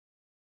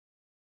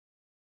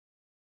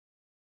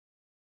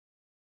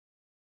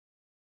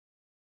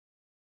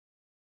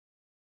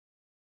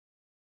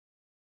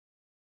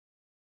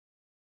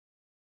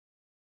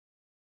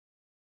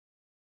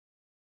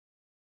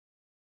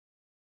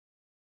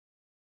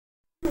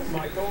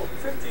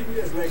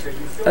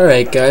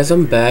Alright guys,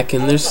 I'm back,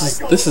 and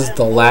this is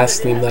the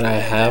last theme that I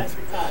have.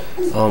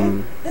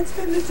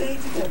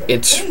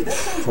 It's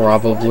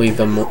probably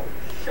the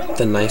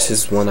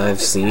nicest one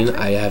I've seen.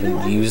 I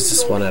haven't used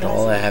this one at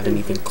all. I haven't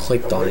even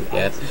clicked on it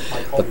yet,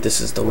 but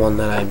this is the one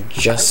that I've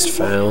just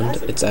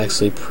found. It's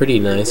actually pretty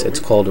nice. It's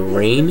called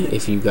Rain.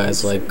 If you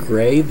guys like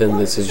gray, then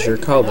this is your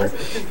color.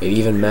 It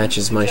even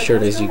matches my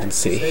shirt, as you can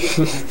see.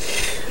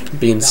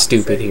 Being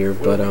stupid here,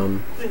 but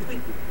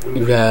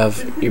you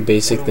have your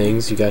basic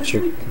things. You got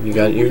your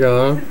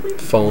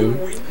phone.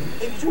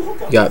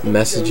 You got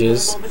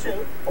messages.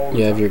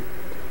 You have your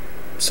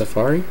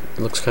Safari. It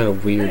looks kind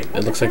of weird.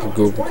 It looks like a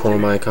Google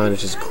Chrome icon.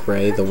 It's just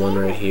gray. The one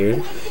right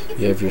here.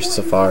 You have your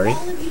Safari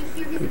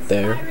right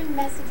there.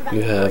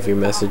 You have your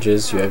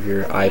messages. You have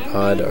your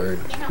iPod or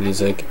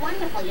music,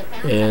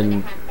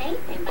 and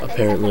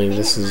apparently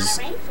this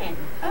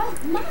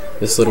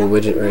little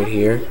widget right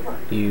here.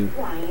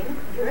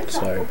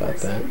 Sorry about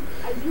that.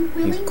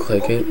 You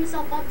click it,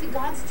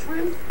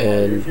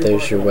 and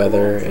there's your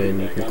weather, and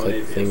you can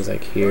click things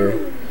like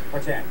here.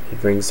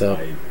 It brings up.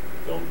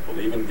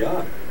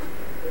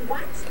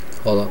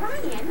 Hold up.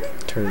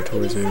 Turn it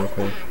towards me real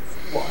quick.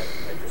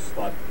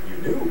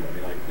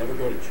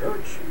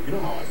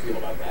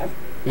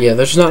 Yeah,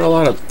 there's not a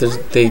lot of.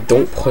 They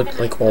don't put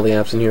like all the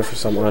apps in here for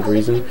some odd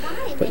reason,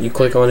 but you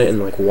click on it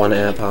and like one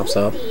app pops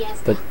up.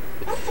 But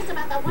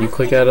you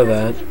click out of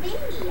that.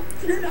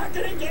 You're not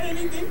gonna get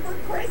anything for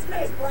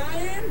Christmas,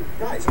 Brian.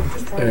 Guys, I'm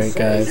just trying Alright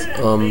guys,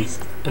 and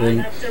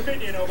then I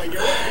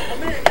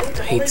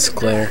hate this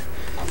glare.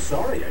 I'm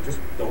sorry, I just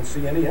don't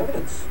see any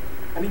evidence.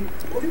 I mean,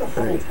 look at the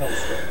whole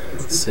telescope.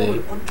 Let's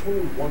see.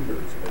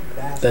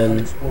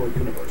 Then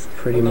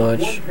pretty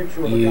much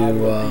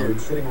you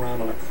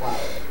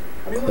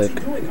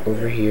click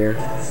over here.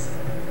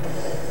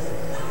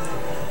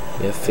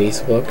 You have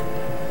Facebook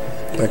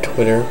or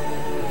Twitter,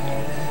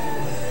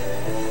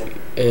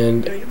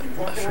 and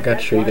I forgot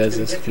to show you guys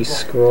this. If you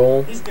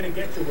scroll,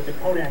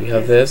 you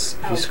have this.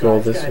 If you scroll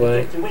this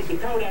way,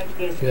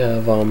 you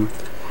have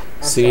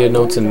studio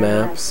notes and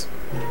maps.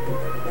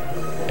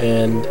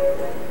 And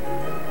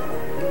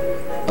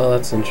oh,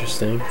 that's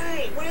interesting.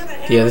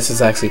 Yeah, this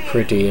is actually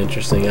pretty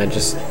interesting. I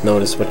just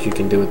noticed what you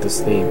can do with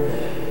this theme.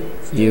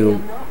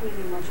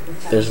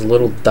 There's a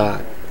little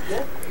dot.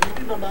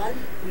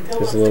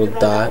 There's a little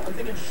dot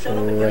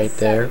right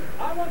there.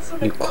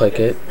 You click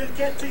it,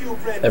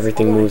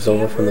 everything moves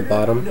over from the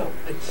bottom,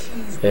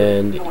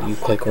 and you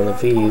click one of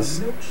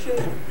these,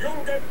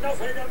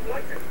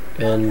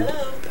 and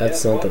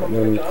that's not the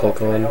one you click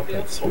on,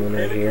 that's the one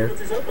right here.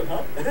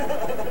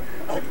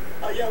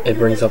 It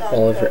brings up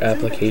all of your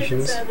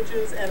applications,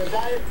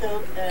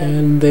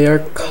 and they are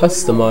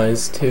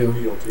customized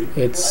too.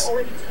 It's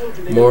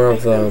more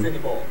of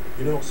the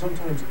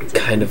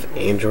kind of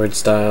Android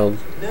style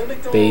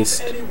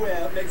based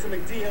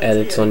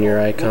edits on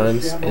your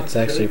icons. It's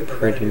actually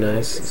pretty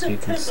nice, as you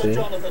can see.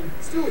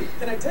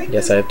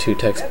 Yes, I have two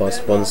text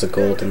plus. One's the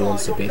gold and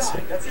one's the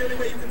basic. But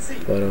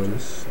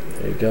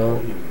there you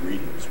go.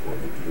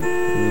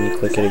 And you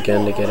click it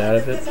again to get out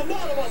of it.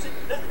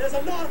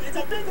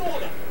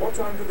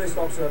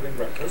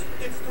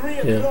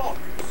 Yeah.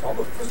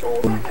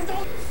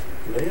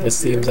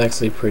 This theme's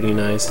actually pretty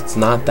nice. It's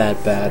not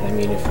that bad. I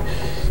mean,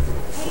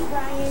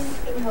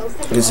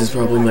 this is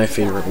probably my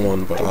favorite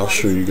one, but I'll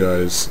show you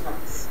guys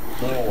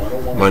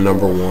my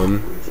number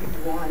one.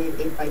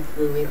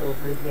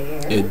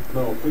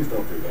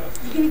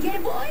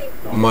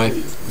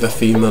 The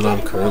theme that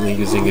I'm currently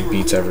using, it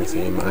beats every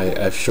theme.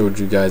 I've showed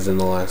you guys in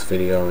the last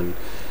video, and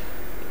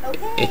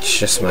it's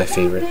just my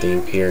favorite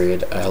theme,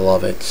 period. I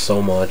love it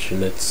so much,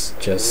 and it's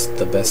just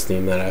the best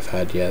theme that I've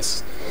had,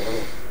 yes.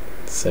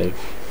 Let's see.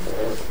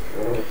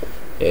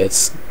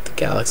 It's the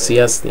Galaxy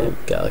S theme,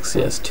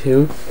 Galaxy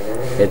S2.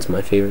 It's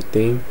my favorite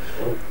theme.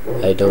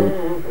 I don't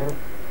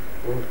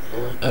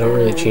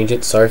really change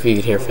it. Sorry if you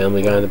can hear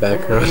Family Guy in the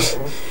background.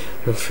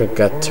 I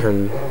forgot to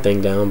turn the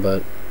thing down,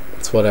 but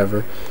it's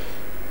whatever.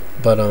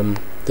 But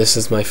this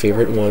is my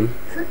favorite one.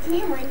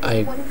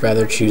 I'd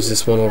rather choose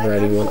this one over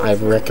anyone. I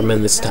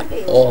recommend this to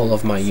all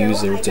of my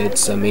users.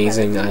 It's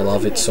amazing. I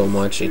love it so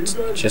much. It's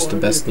just the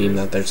best theme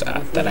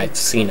that I've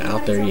seen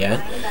out there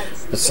yet.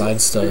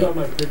 Besides the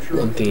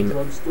one theme,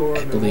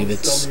 I believe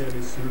it's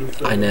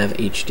iNav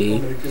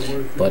HD.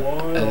 But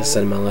as I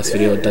said in my last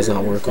video, it does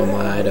not work on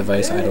my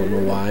device. I don't know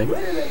why.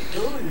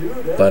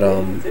 But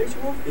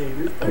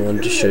I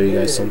wanted to show you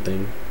guys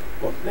something.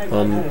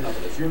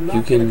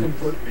 You can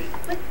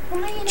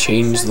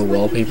change the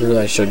wallpaper.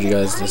 I showed you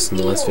guys this in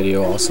the last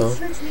video also.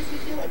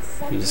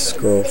 You just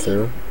scroll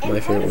through. My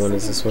favorite one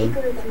is this one.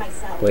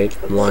 Wait,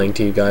 I'm lying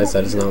to you guys,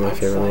 that is not my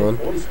favorite one.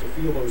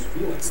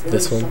 It's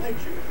this one.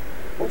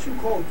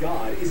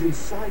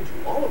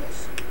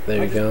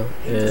 There you go.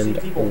 And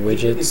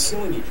widgets.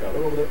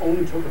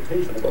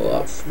 Pull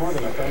up.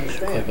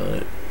 Click on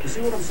it.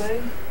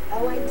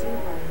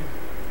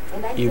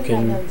 you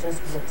can...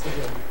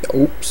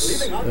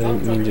 Oops, I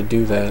didn't mean to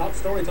do that. Top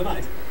story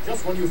tonight.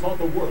 Just when you thought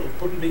the world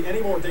couldn't be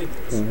any more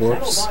dangerous,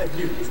 Whoops. Channel 5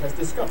 News has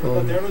discovered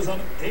that there is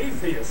an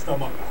atheist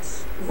among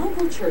us.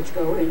 Local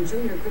churchgoer and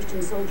junior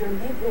Christian soldier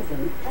Meg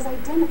Griffin has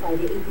identified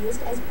the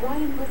atheist as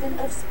Brian Griffin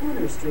of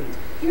Spooner Street.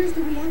 Here's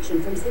the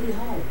reaction from City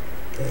Hall.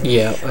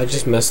 Yeah, I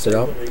just messed it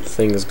up. The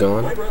thing is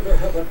gone. I'd rather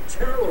have a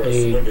terrorist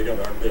living in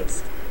our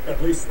midst.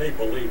 At least they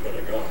believe in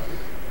a God.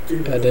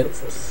 Edit.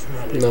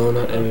 No,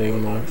 not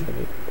editing more.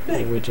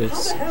 Edit widgets.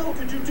 How the hell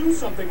could you do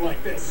something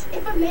like this?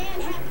 If a man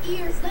has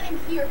ears, let him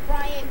hear,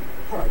 Brian.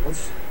 Alright,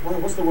 what's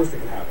the worst that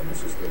could happen?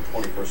 This is the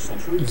 21st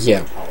century.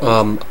 Yeah,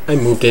 I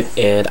moved it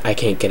and I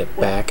can't get it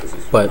back,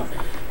 but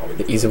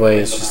the easy way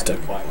is just to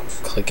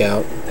click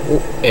out,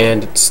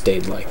 and it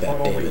stayed like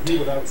that, damn it.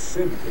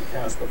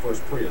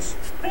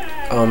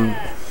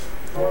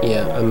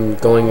 Yeah, I'm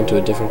going into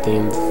a different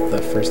theme,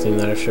 the first theme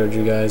that I showed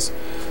you guys,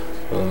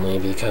 only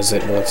because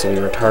it wants to be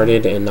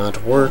retarded and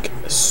not work,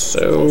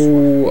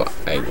 so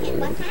I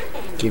will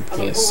give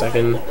me a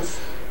second.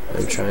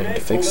 I'm trying to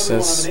fix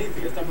this.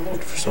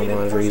 For some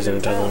odd reason,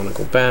 it doesn't want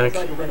to go back.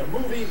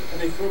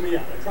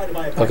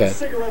 Okay,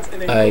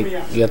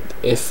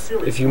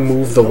 if you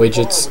move the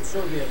widgets,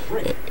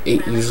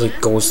 it usually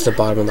goes to the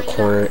bottom of the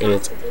corner, and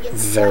it's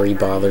very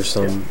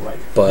bothersome.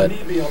 But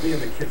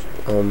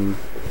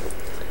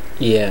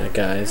yeah,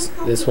 guys,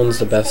 this one's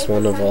the best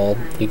one of all.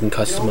 You can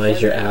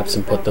customize your apps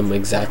and put them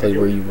exactly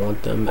where you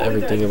want them.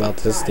 Everything about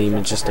this theme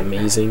is just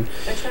amazing.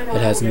 It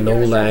has no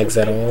lags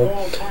at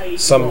all.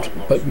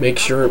 But make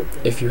sure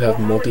if you have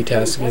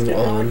multitasking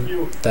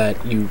on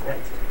that you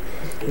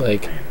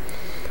like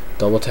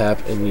double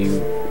tap and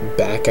you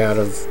back out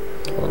of.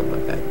 Oh my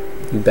bad.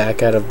 You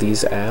back out of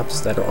these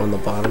apps that are on the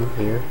bottom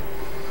here,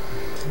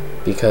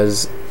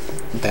 because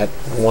that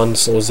one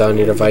slows down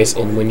your device,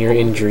 and when you're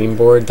in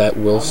Dreamboard, that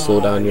will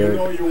slow down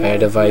your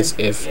device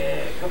if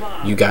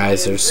you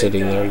guys are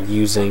sitting there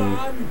using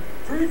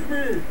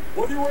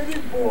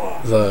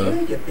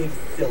the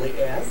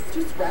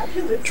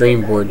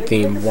Dreamboard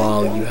theme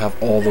while you have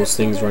all those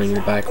things running in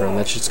the background.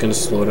 That's just going to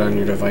slow down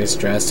your device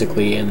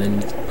drastically, and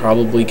then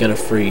probably going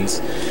to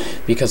freeze,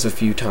 because a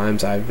few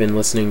times I've been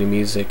listening to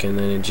music and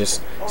then it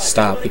just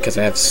stopped because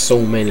I have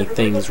so many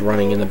things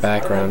running in the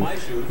background.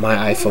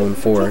 My iPhone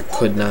 4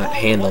 could not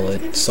handle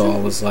it, so I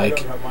was like,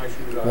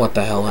 what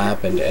the hell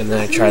happened? And then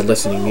I tried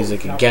listening to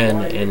music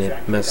again and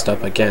it messed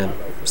up again,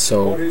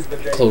 so I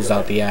closed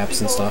out the apps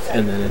and stuff,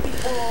 and then it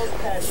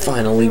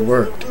finally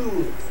worked.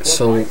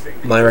 So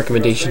my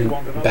recommendation,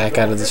 back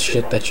out of the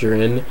shit that you're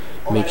in.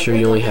 Make sure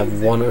you only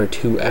have 1 or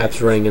 2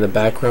 apps running in the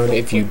background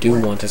if you do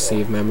want to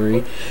save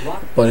memory.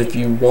 But if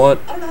you want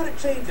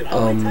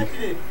a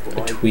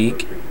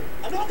tweak,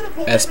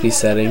 SP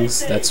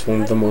settings, that's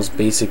one of the most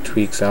basic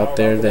tweaks out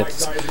there.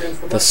 That's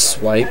the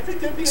swipe,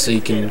 so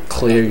you can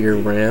clear your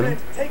RAM.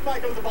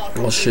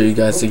 I'll show you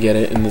guys to get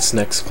it in this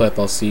next clip.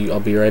 I'll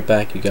be right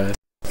back, you guys.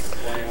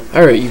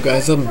 Alright, you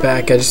guys, I'm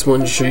back. I just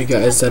wanted to show you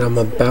guys that I'm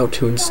about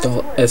to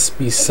install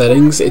SB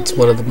Settings. It's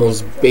one of the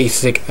most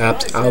basic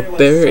apps out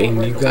there,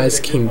 and you guys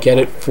can get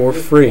it for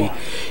free.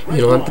 You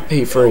don't have to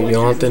pay for it. You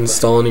don't have to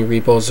install any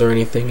repos or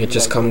anything. It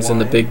just comes in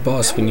the big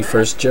box when you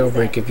first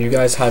jailbreak. If you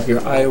guys have your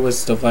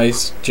iOS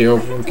device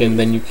jailbroken,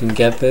 then you can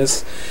get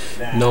this.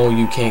 No,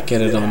 you can't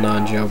get it on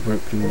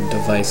non-jailbroken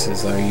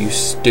devices. Are you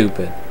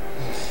stupid?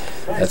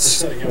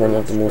 That's one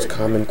of the most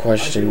common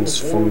questions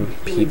from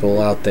people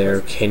out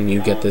there. Can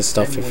you get this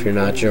stuff if you're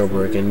not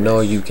jailbroken? No,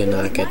 you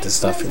cannot get this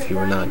stuff if you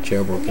are not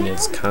jailbroken.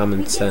 It's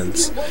common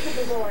sense.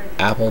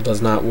 Apple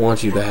does not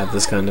want you to have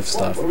this kind of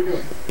stuff.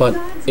 But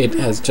it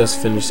has just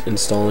finished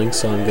installing,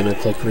 so I'm going to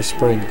click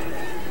Respring.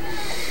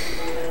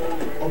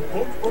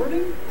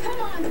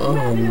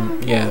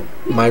 Yeah,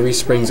 my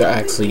resprings are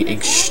actually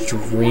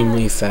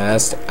extremely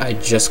fast. I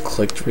just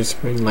clicked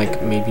respring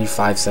like maybe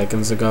 5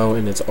 seconds ago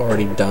and it's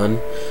already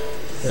done.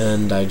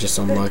 And I just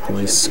unlocked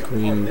my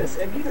screen.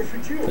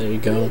 There you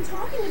go.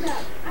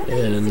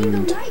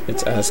 And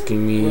it's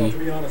asking me,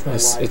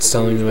 it's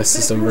telling me my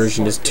system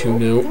version is too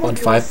new. On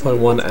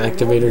 5.1,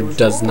 activator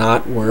does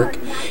not work.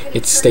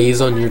 It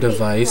stays on your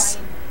device,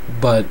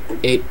 but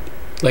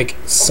like,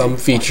 some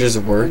features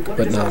work,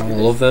 but not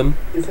all of them.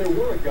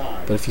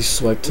 But if you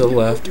swipe to the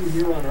left,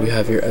 you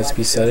have your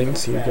SB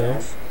settings. Here you go.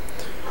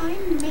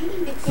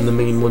 And the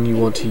main one you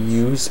want to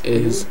use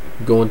is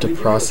go into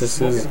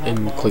processes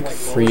and click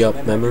free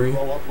up memory.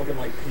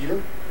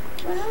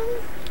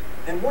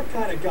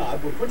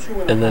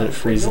 And then it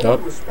frees it up.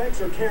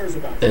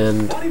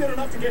 And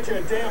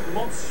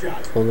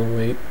hold on,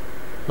 wait.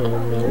 I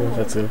don't know if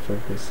that's gonna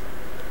focus.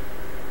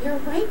 You're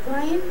right,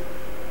 Brian.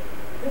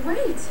 You're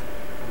right.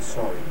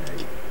 Sorry,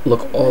 mate.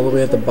 Look all the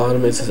way at the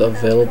bottom, it says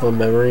available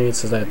memory. It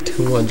says I have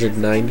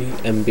 290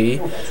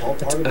 MB.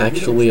 That's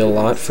actually a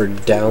lot for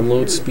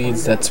download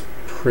speeds. That's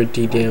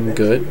pretty damn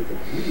good.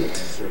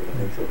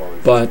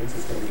 But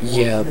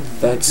yeah,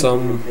 that's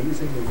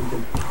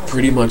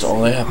pretty much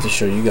all I have to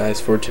show you guys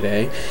for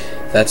today.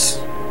 That's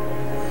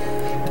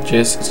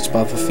gist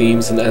about the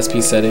themes and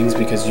SP settings,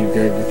 because you're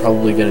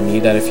probably going to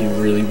need that if you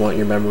really want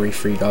your memory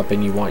freed up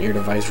and you want your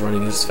device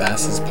running as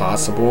fast as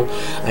possible.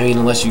 I mean,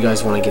 unless you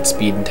guys want to get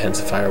speed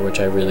intensifier, which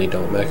I really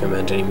don't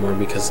recommend anymore,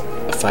 because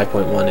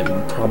 5.1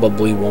 it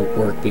probably won't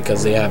work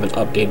because they haven't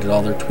updated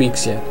all their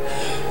tweaks yet.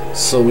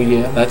 So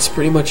yeah, that's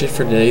pretty much it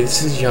for today.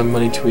 This is Young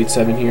Money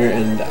 287 here,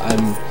 and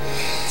I'm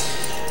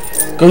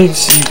going to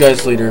see you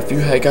guys later. If you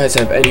guys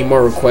have any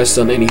more requests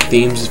on any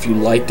themes, if you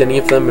liked any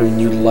of them and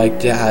you'd like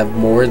to have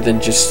more,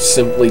 then just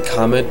simply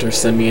comment or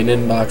send me an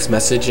inbox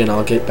message and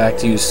I'll get back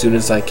to you as soon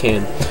as I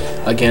can.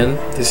 Again,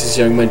 this is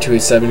Young Money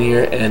 287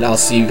 here, and I'll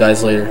see you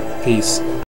guys later. Peace.